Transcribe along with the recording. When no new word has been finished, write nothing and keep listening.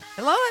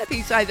Hello,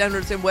 happy site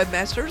owners and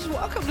webmasters.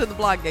 Welcome to the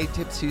Bloggate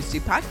Tips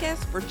Tuesday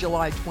podcast for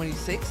July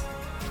 26,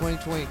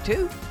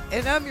 2022.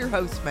 And I'm your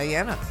host,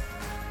 Mayanna.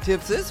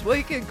 Tips this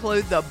week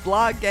include the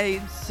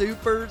Bloggate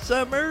Super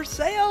Summer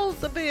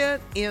Sales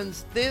event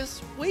ends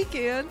this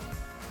weekend.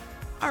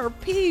 Our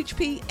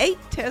PHP 8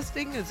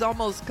 testing is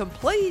almost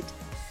complete.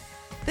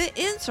 The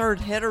Insert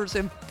Headers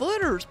and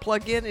Footers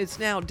plugin is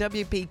now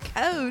WP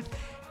Code,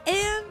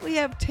 and we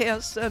have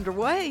tests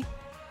underway.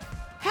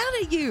 How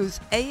to use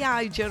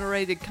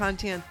AI-generated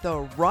content the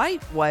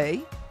right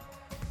way,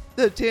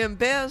 the 10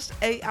 best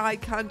AI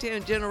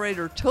content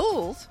generator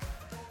tools,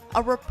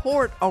 a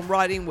report on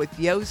writing with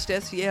Yoast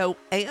SEO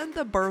and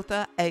the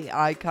Bertha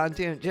AI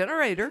content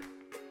generator.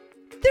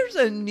 There's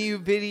a new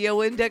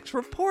video index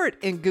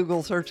report in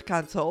Google Search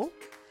Console,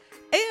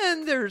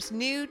 and there's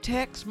new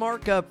text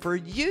markup for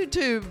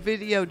YouTube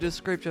video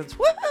descriptions.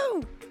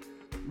 Woohoo!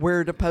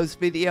 Where to post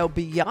video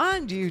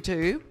beyond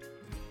YouTube.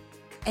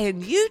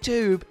 And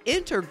YouTube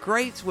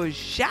integrates with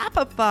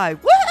Shopify.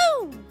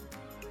 Woohoo!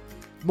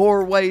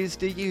 More ways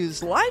to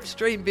use live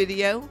stream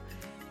video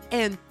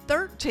and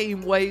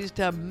 13 ways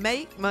to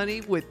make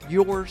money with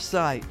your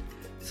site.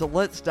 So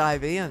let's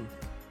dive in.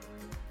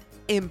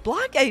 In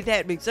Bloggate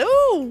happenings,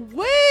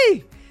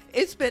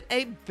 it's been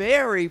a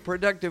very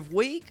productive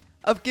week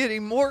of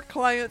getting more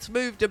clients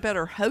moved to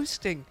better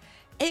hosting.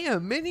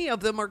 And many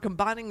of them are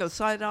combining a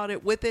site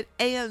audit with it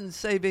and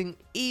saving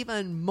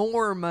even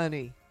more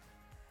money.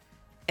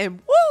 And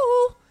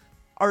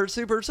our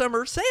Super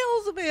Summer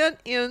Sales event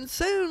ends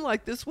soon,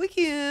 like this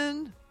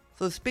weekend.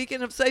 So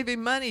speaking of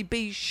saving money,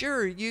 be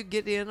sure you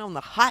get in on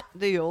the hot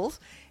deals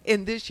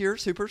in this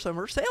year's Super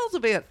Summer Sales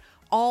event.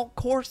 All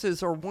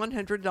courses are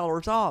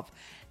 $100 off,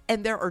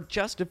 and there are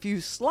just a few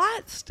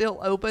slots still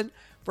open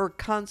for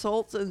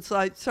consults and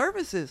site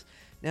services.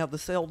 Now, the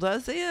sale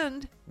does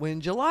end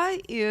when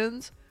July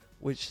ends,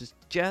 which is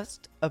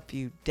just a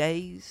few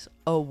days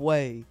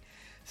away.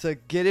 So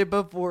get it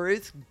before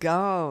it's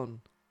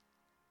gone.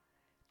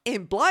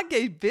 In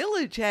Bloggate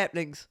Village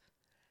happenings,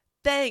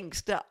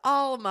 thanks to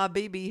all of my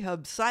BB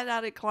Hub site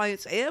audit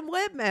clients and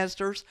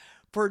webmasters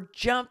for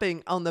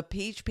jumping on the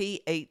PHP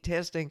 8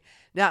 testing.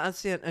 Now, I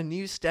sent a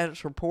new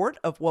status report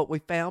of what we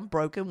found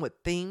broken with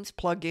themes,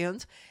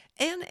 plugins,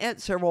 and at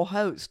several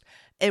hosts.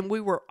 And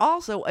we were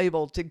also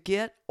able to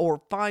get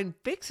or find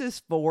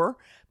fixes for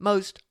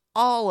most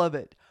all of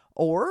it.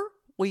 Or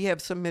we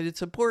have submitted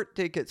support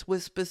tickets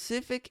with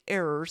specific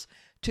errors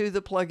to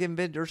the plugin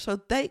vendor so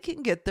they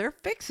can get their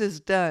fixes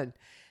done.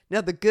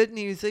 Now, the good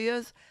news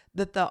is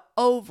that the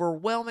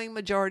overwhelming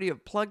majority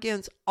of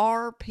plugins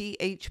are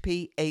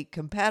PHP 8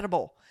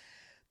 compatible.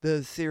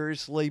 The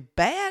seriously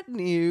bad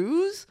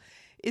news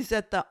is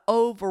that the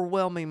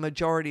overwhelming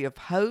majority of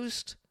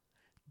hosts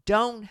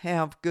don't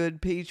have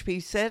good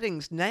PHP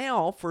settings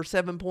now for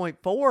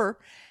 7.4,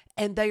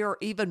 and they are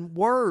even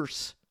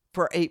worse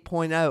for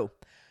 8.0.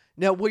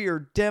 Now, we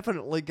are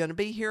definitely going to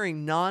be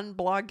hearing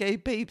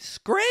non-Bloggate peeps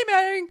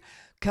screaming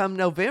come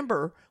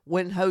November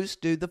when hosts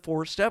do the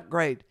forced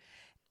upgrade.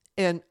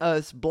 And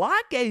us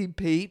Bloggate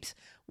peeps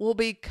will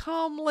be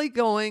calmly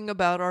going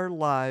about our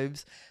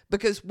lives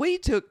because we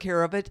took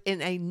care of it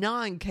in a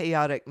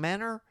non-chaotic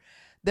manner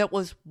that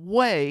was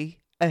way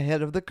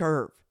ahead of the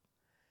curve.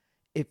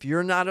 If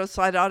you're not a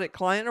site audit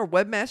client or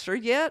webmaster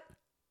yet,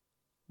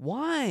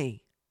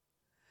 why?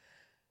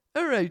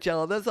 All right,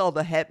 y'all, that's all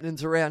the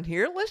happenings around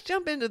here. Let's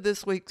jump into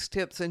this week's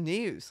tips and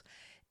news.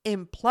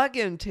 In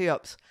plugin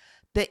tips,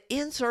 the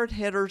Insert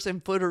Headers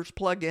and Footers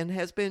plugin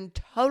has been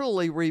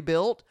totally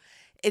rebuilt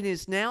and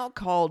is now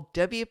called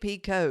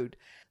WP Code.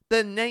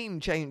 The name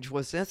change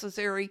was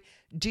necessary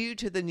due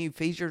to the new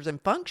features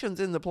and functions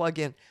in the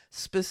plugin,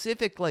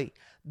 specifically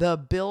the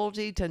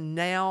ability to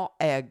now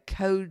add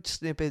code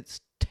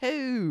snippets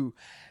to.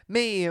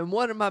 Me and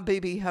one of my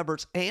BB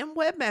Hubbers and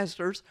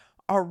webmasters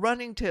are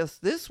running tests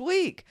this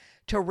week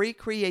to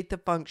recreate the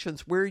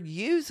functions we're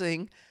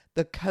using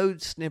the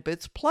Code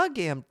Snippets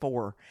plugin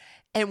for.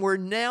 And we're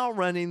now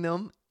running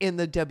them in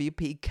the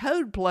WP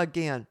Code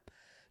plugin.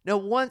 Now,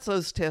 once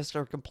those tests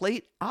are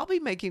complete, I'll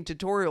be making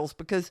tutorials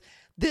because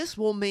this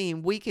will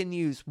mean we can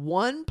use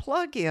one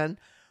plugin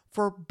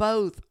for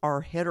both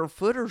our header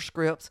footer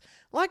scripts,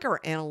 like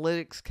our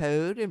analytics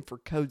code, and for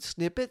code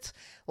snippets,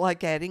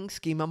 like adding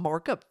schema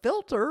markup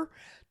filter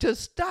to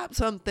stop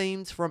some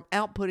themes from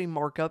outputting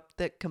markup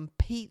that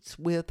competes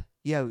with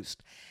Yoast,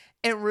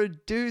 and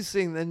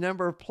reducing the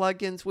number of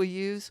plugins we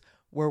use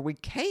where we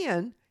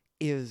can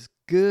is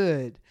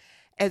good,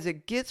 as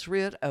it gets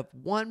rid of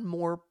one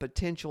more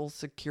potential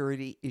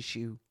security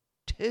issue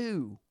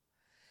too.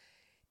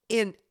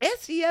 In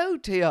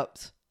SEO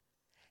tips,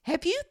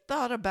 have you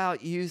thought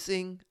about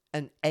using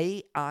an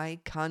AI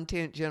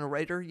content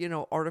generator,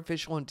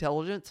 artificial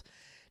intelligence?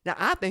 Now,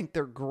 I think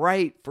they're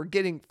great for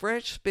getting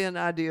fresh spin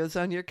ideas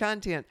on your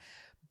content,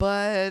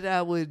 but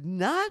I would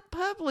not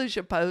publish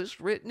a post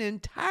written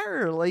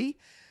entirely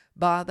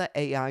by the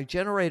AI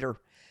generator.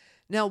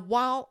 Now,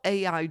 while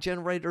AI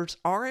generators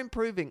are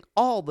improving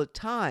all the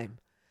time,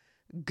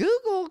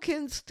 Google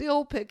can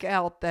still pick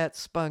out that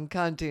spun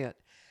content.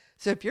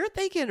 So if you're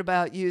thinking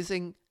about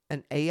using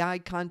an AI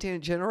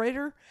content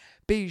generator,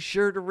 be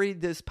sure to read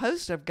this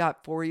post I've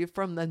got for you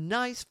from the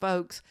nice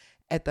folks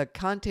at the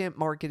Content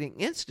Marketing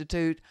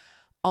Institute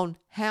on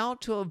how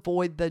to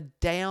avoid the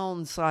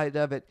downside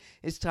of it.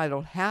 It's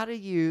titled How to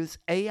Use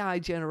AI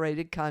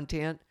Generated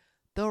Content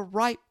the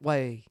Right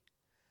Way.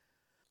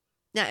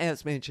 Now,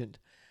 as mentioned,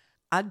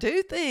 I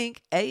do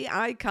think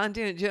AI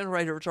content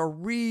generators are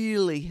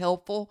really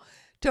helpful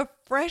to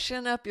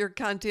freshen up your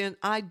content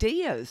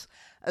ideas,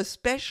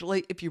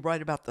 especially if you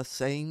write about the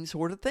same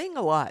sort of thing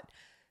a lot.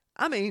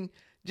 I mean,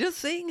 just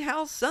seeing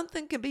how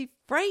something can be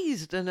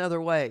phrased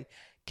another way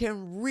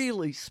can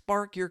really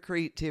spark your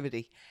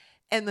creativity.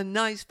 And the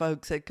nice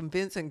folks at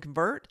Convince and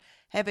Convert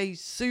have a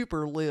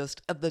super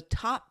list of the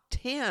top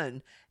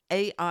 10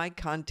 AI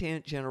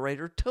content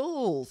generator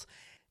tools.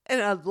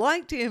 And I'd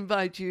like to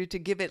invite you to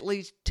give at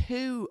least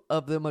 2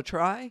 of them a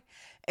try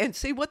and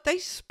see what they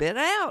spit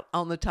out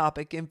on the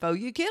topic info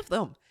you give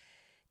them.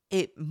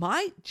 It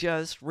might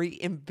just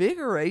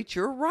reinvigorate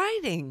your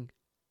writing.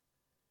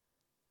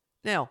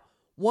 Now,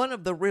 one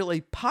of the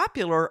really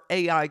popular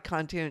AI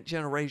content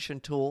generation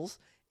tools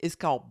is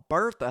called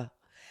Bertha.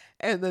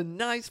 And the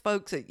nice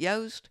folks at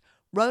Yoast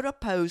wrote a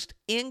post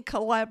in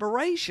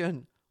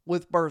collaboration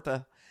with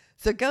Bertha.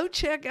 So go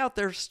check out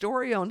their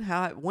story on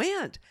how it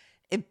went.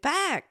 In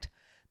fact,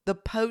 the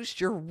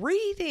post you're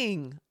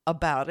reading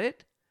about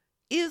it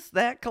is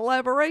that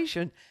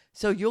collaboration.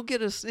 So you'll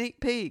get a sneak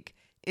peek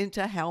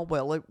into how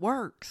well it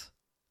works.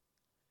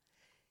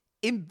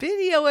 In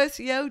video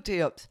SEO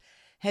tips,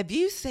 have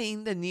you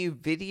seen the new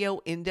video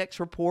index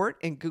report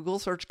in Google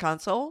Search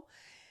Console?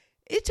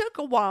 It took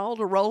a while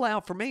to roll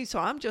out for me, so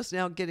I'm just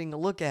now getting a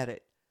look at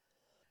it.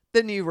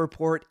 The new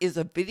report is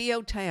a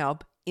video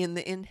tab in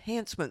the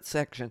enhancement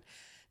section.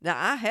 Now,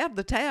 I have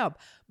the tab,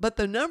 but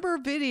the number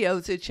of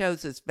videos it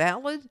shows as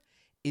valid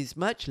is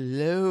much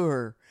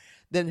lower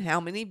than how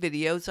many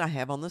videos I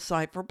have on the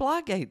site for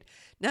Bloggate.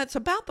 Now, it's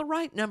about the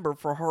right number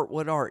for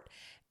Heartwood Art,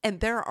 and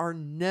there are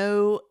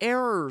no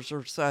errors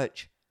or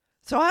such.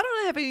 So I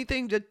don't have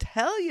anything to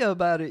tell you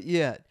about it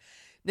yet.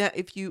 Now,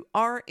 if you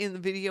are in the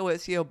Video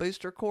SEO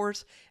Booster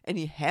course and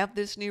you have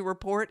this new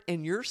report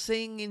and you're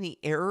seeing any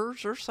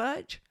errors or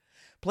such,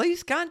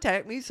 please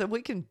contact me so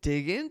we can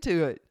dig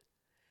into it.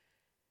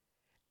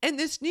 And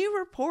this new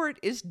report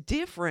is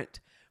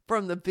different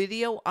from the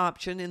video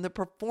option in the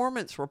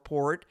performance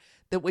report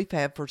that we've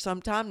had for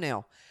some time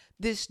now.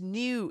 This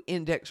new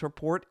index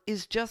report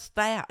is just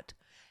that.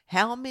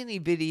 How many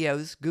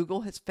videos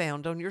Google has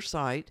found on your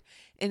site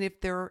and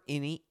if there are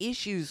any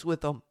issues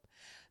with them.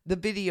 The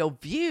video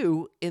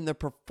view in the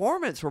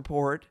performance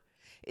report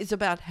is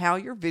about how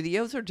your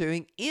videos are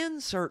doing in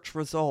search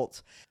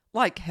results,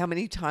 like how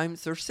many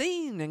times they're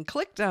seen and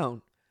clicked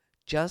on,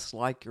 just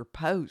like your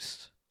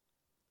posts.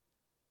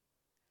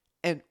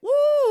 And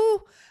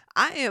woo,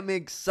 I am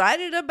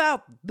excited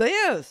about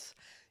this.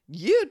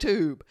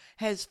 YouTube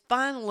has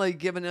finally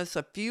given us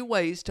a few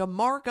ways to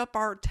mark up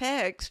our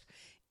text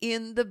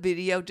in the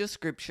video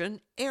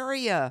description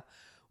area.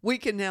 We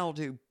can now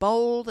do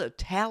bold,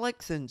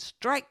 italics, and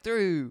strike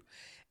through.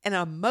 And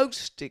I'm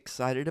most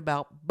excited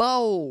about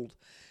bold,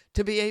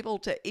 to be able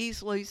to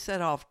easily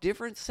set off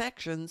different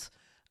sections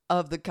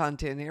of the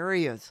content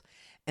areas.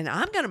 And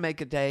I'm going to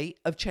make a day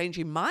of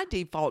changing my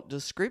default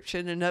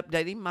description and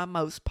updating my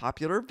most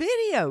popular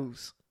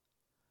videos.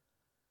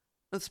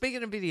 And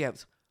speaking of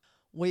videos,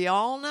 we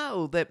all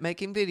know that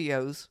making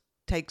videos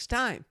takes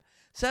time.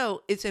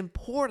 So it's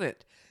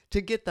important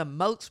to get the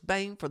most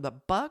bang for the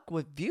buck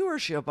with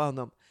viewership on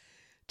them.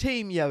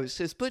 Team Yoast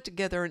has put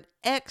together an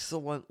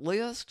excellent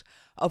list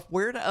of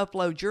where to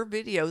upload your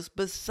videos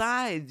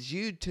besides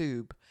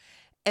YouTube.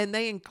 And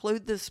they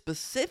include the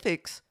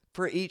specifics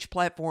for each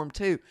platform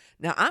too.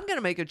 Now, I'm going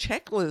to make a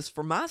checklist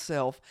for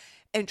myself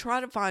and try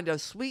to find a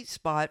sweet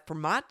spot for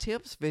my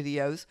tips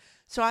videos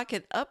so I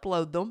can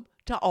upload them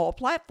to all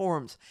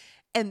platforms.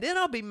 And then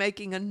I'll be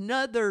making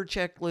another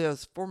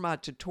checklist for my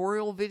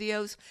tutorial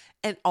videos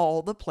and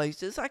all the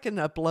places I can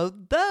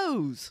upload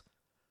those.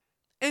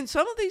 And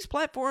some of these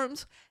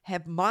platforms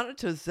have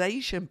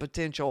monetization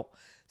potential,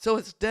 so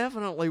it's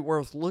definitely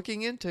worth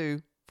looking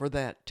into for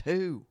that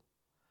too.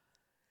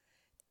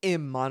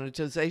 In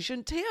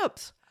monetization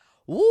tips,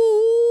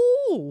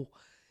 woo!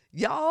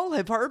 Y'all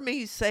have heard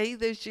me say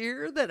this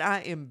year that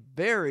I am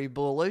very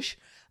bullish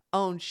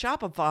on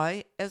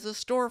Shopify as a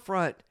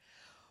storefront.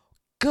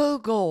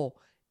 Google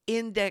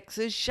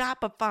indexes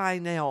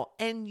Shopify now,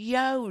 and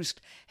Yoast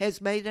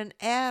has made an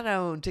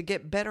add-on to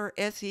get better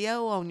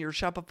SEO on your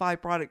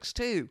Shopify products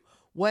too.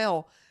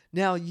 Well,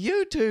 now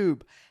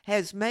YouTube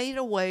has made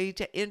a way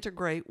to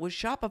integrate with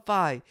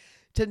Shopify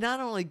to not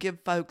only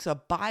give folks a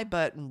buy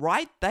button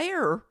right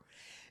there,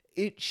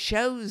 it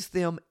shows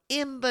them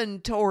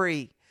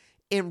inventory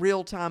in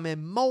real time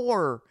and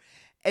more.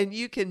 And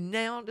you can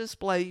now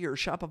display your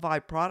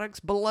Shopify products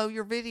below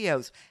your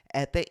videos,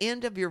 at the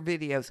end of your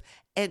videos,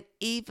 and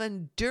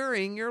even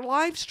during your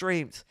live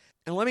streams.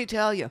 And let me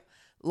tell you,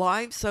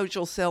 live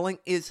social selling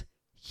is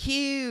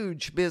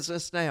huge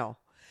business now.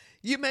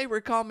 You may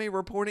recall me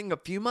reporting a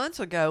few months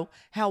ago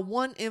how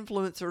one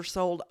influencer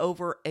sold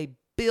over $1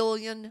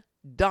 billion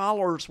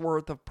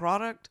worth of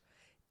product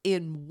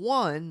in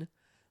one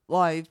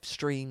live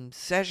stream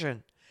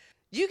session.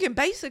 You can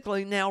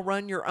basically now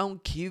run your own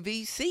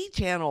QVC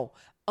channel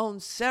on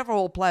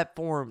several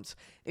platforms,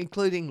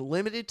 including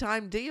limited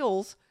time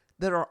deals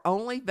that are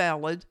only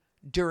valid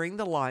during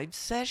the live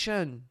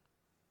session.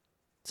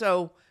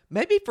 So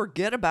maybe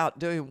forget about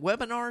doing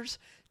webinars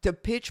to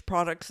pitch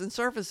products and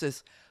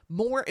services.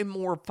 More and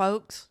more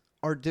folks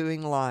are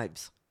doing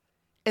lives,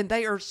 and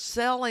they are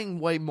selling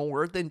way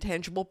more than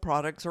tangible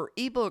products or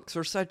ebooks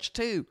or such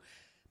too.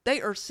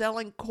 They are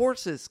selling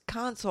courses,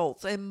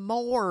 consults, and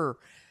more.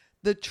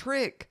 The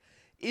trick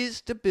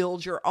is to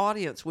build your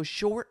audience with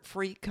short,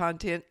 free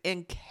content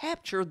and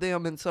capture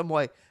them in some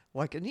way,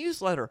 like a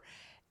newsletter,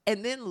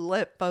 and then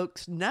let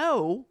folks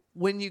know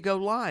when you go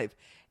live.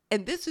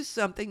 And this is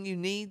something you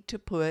need to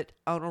put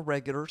on a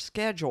regular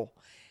schedule.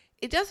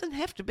 It doesn't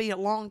have to be a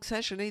long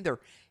session either,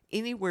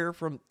 anywhere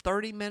from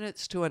 30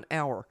 minutes to an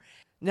hour.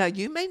 Now,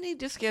 you may need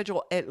to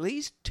schedule at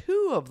least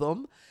 2 of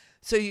them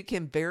so you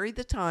can vary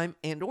the time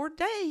and or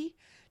day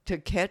to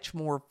catch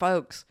more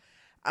folks.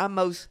 I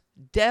most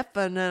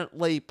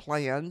definitely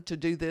plan to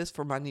do this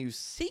for my new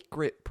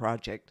secret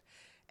project,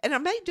 and I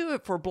may do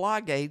it for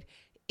Blogade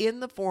in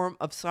the form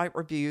of site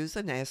reviews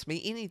and Ask Me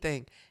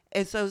Anything,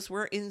 as those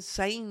were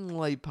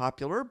insanely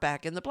popular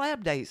back in the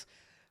Blab days.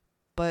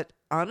 But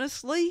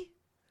honestly,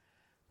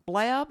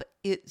 Blab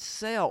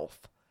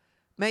itself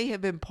may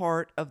have been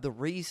part of the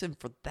reason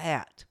for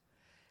that,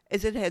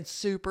 as it had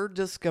super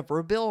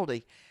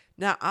discoverability.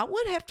 Now, I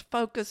would have to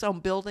focus on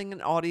building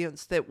an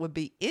audience that would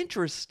be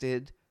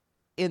interested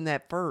in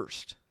that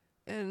first.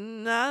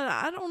 And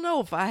I don't know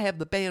if I have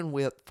the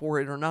bandwidth for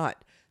it or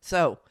not.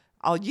 So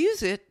I'll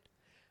use it,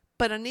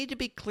 but I need to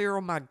be clear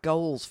on my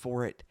goals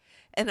for it.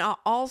 And I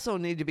also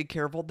need to be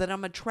careful that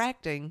I'm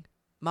attracting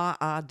my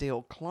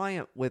ideal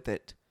client with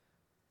it.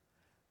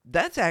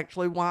 That's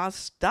actually why I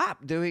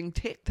stopped doing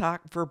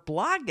TikTok for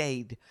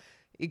Blogade.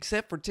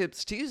 Except for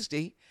Tips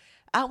Tuesday,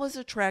 I was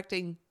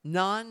attracting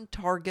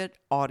non-target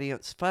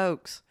audience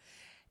folks.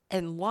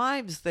 And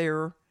lives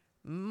there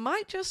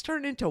might just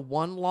turn into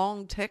one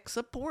long tech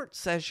support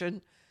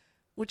session,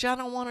 which I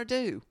don't want to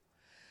do.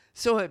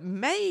 So it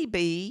may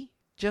be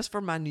just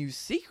for my new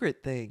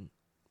secret thing.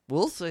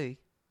 We'll see.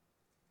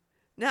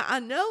 Now, I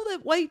know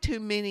that way too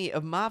many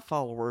of my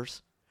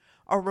followers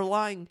are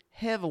relying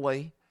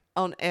heavily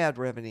on ad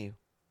revenue.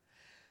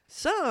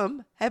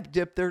 Some have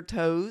dipped their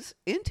toes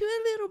into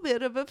a little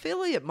bit of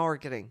affiliate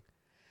marketing.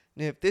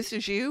 Now, if this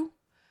is you,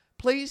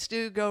 please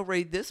do go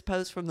read this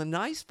post from the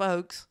nice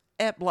folks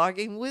at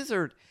Blogging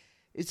Wizard.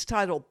 It's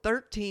titled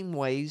 13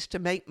 Ways to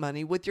Make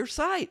Money with Your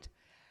Site.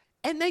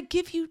 And they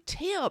give you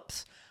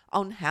tips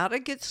on how to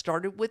get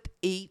started with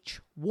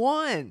each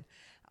one.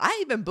 I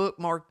even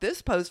bookmarked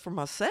this post for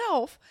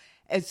myself,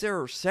 as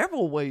there are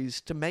several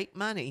ways to make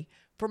money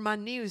for my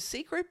new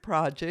secret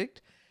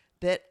project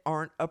that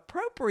aren't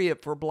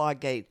appropriate for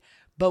Blogade,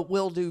 but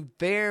will do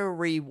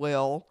very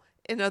well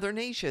in other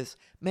niches,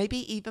 maybe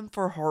even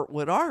for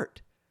Heartwood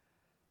Art.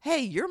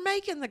 Hey, you're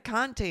making the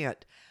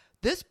content.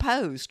 This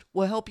post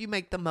will help you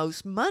make the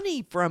most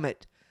money from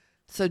it.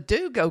 So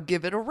do go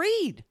give it a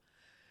read.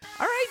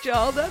 All right,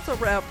 y'all, that's a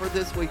wrap for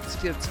this week's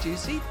Tips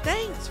Tuesday.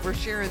 Thanks for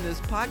sharing this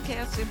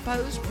podcast and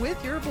post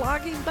with your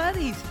blogging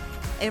buddies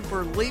and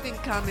for leaving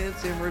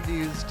comments and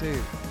reviews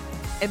too.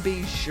 And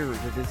be sure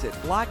to visit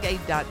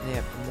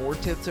blogade.net for more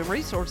tips and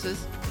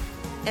resources.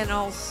 And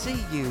I'll see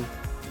you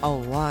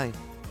online.